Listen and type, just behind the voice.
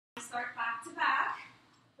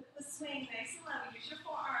swing nice and low. Use your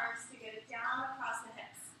forearms to get it down across the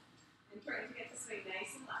hips. Important to get the swing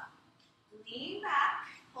nice and low. Lean back,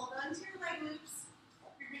 hold on to your leg loops.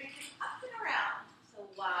 You're going to kick up and around. So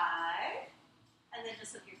wide, and then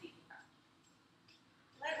just lift your feet in front.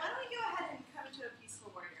 Why don't we go ahead and come to a peaceful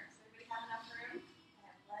warrior? Does everybody have enough room?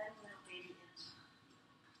 And let little baby in.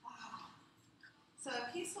 Wow. So a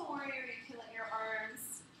peaceful warrior, you can let your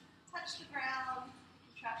arms touch the ground,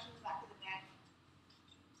 contraction in the back of the neck.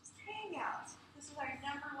 Just hang out. This is our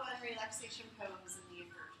 #1 relaxation pose in the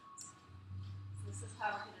inversions. So this is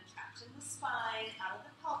how we're going to traction the spine out of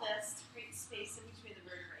the pelvis to create space in between the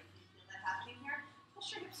vertebrae. Can you feel that happening here?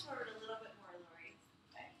 Push your hips forward a little bit more, Lori.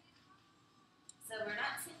 Okay. So we're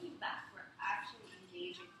not sinking back. We're actually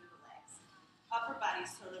engaging through the legs. Upper body's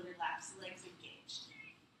totally relaxed. Legs engaged.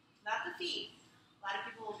 Not the feet. A lot of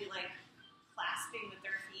people will be like clasping with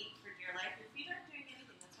their feet for dear life. Your feet aren't doing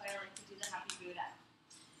anything. That's why I like to do the happy Buddha.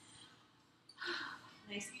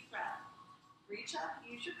 Nice deep breath. Reach up,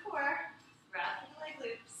 use your core, grab for the leg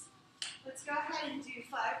loops. Let's go ahead and do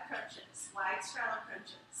 5 crunches, wide straddle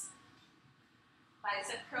crunches.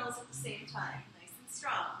 Bicep curls at the same time, nice and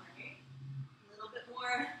strong, right? A little bit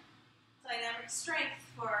more dynamic strength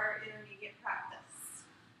for our intermediate practice.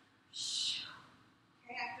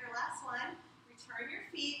 Okay, after your last one, return your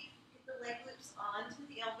feet, get the leg loops onto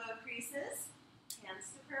the elbow creases,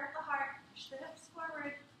 hands to prayer of the heart, push the hips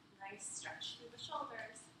forward, nice stretch through the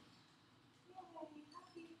shoulders. Yay,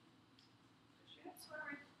 happy. Push your hips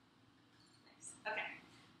forward. Nice. Okay,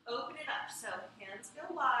 open it up. So hands go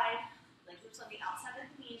wide, leg loops on the outside of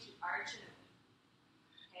the knees, you arch and open.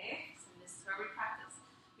 Okay, so this is where we practice.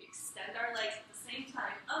 We extend our legs at the same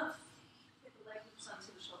time. Get the leg loops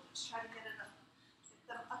onto the shoulders. Try to get them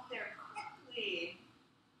up there quickly.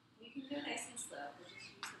 You can do it nice and slow, but just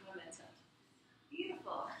use the momentum.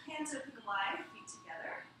 Beautiful. Hands open wide, feet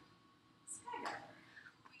together. Skydiver.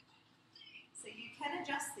 So you can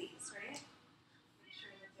adjust these, right? Make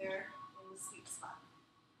sure that they're in the sweet spot.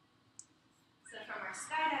 So from our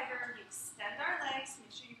skydiver, we extend our legs.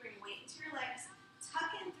 Make sure you bring weight into your legs.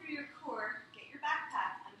 Tuck in through your core. Get your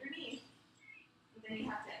backpack underneath. And then you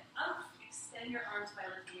have to extend your arms by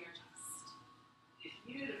lifting your chest.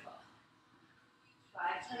 Beautiful.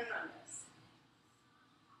 Try chaturangas.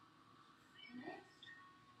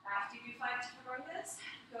 After you do 5 chaturangas,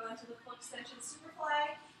 go into the full extension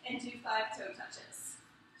superfly and do 5 toe touches.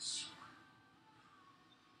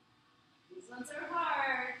 These ones are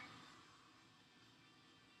hard.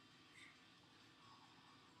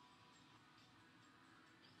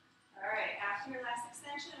 All right, after your last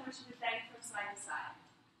extension, I want you to bend from side to side.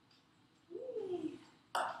 Whee.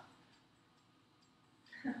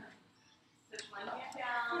 Push one hand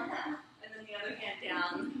down, and then the other hand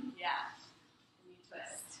down. Yeah. And you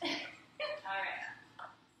twist. All right.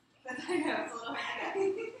 I know, it's a little hard.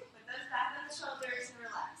 Put those back on the shoulders and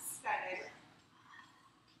relax. Skydiver.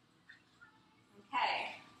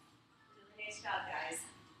 Okay. Really nice job, guys.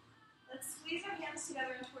 Let's squeeze our hands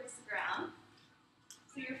together and towards the ground.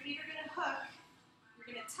 So your feet are going to hook.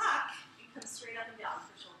 You're going to tuck and come straight up and down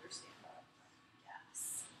for shoulder stand.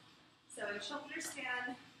 Yes. So in shoulder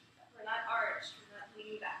stand, we're not arched, we're not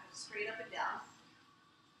leaning back, we're straight up and down.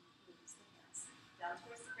 Release the hands. Down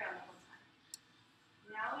towards the ground the whole time.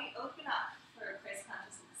 Now we open up for Christ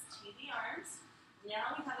consciousness. Chain the arms.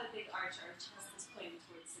 Now we have a big arch. Our chest is pointing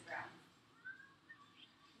towards the ground.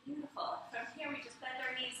 Beautiful. From here, we just bend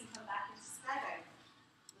our knees and come back into skydiving.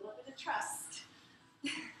 A little bit of trust.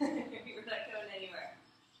 We're not going anywhere.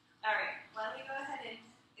 All right. Why don't we go ahead and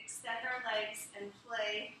extend our legs and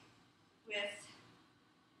play with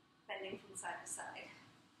bending from side to side.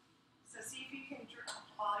 So see if you can drop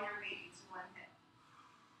all your weight into one hip.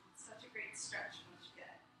 It's such a great stretch once you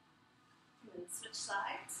get it. And then switch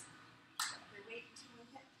sides. Drop your weight into one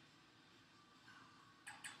hip.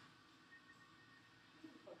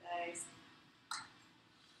 Beautiful, guys.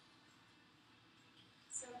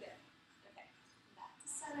 So good. Okay. Back to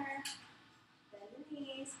center. Bend the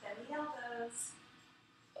knees, bend the elbows.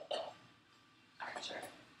 Archer.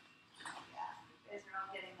 Yeah, you guys are all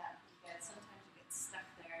getting that pretty good. Sometimes you get stuck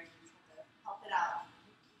there. You just have to help it out.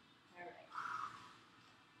 All right.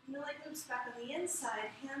 And the leg loops back on the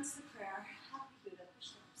inside. Hands to prayer. Happy Buddha.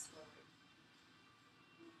 Push the hips forward.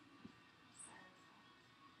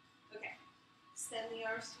 Okay. Extend the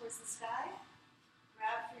arms towards the sky.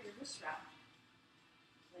 Grab for your wrist wrap.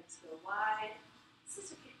 Legs go wide.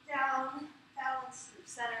 Scissor kick down. Balance through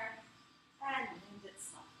center. And land it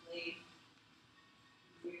softly.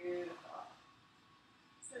 Beautiful.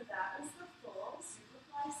 So that was the full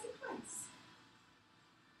superfly sequence.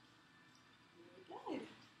 Very good.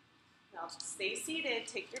 Now Stay seated,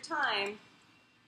 take your time.